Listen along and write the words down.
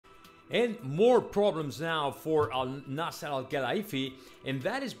And more problems now for Nasser Al-Khelaifi, and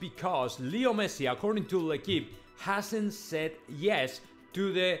that is because Leo Messi, according to L'Equipe, hasn't said yes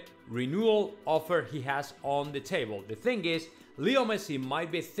to the renewal offer he has on the table. The thing is, Leo Messi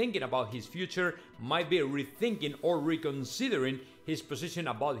might be thinking about his future, might be rethinking or reconsidering his position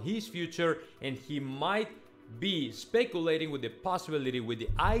about his future, and he might be speculating with the possibility, with the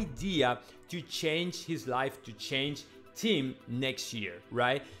idea to change his life, to change team next year,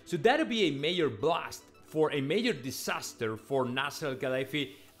 right? So that'll be a major blast, for a major disaster for Nasser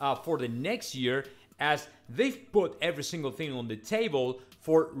Al-Khelaifi for the next year, as they've put every single thing on the table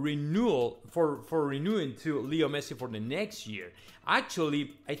for renewal, for renewing to Leo Messi for the next year.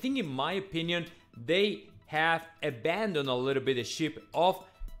 Actually, I think in my opinion, they have abandoned a little bit the ship of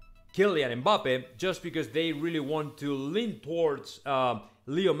Kylian Mbappe, just because they really want to lean towards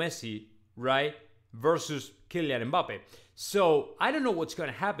Leo Messi, right, versus Kylian Mbappe. So I don't know what's going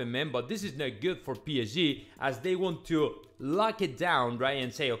to happen, man, but this is not good for PSG, as they want to lock it down, right,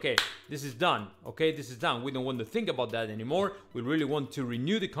 and say, okay, this is done, okay, this is done. We don't want to think about that anymore. We really want to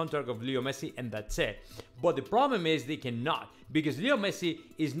renew the contract of Leo Messi, and that's it. But the problem is they cannot, because Leo Messi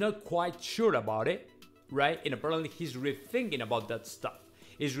is not quite sure about it, right, and apparently he's rethinking about that stuff.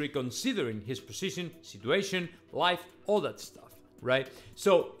 He's reconsidering his position, situation, life, all that stuff. Right?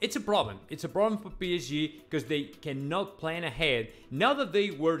 So it's a problem. It's a problem for PSG because they cannot plan ahead. Now that they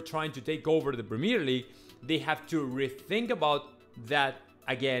were trying to take over the Premier League, they have to rethink about that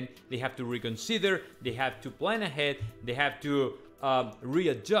again. They have to reconsider. They have to plan ahead. They have to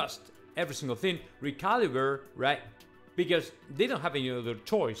readjust every single thing, recalibrate, right? Because they don't have any other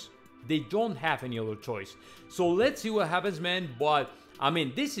choice. They don't have any other choice. So let's see what happens, man. But I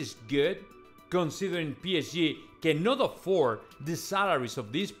mean, this is good, considering PSG cannot afford the salaries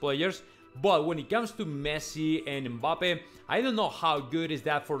of these players. But when it comes to Messi and Mbappe, I don't know how good is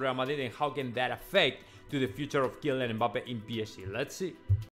that for Real Madrid and how can that affect to the future of Kylian Mbappe in PSG. Let's see.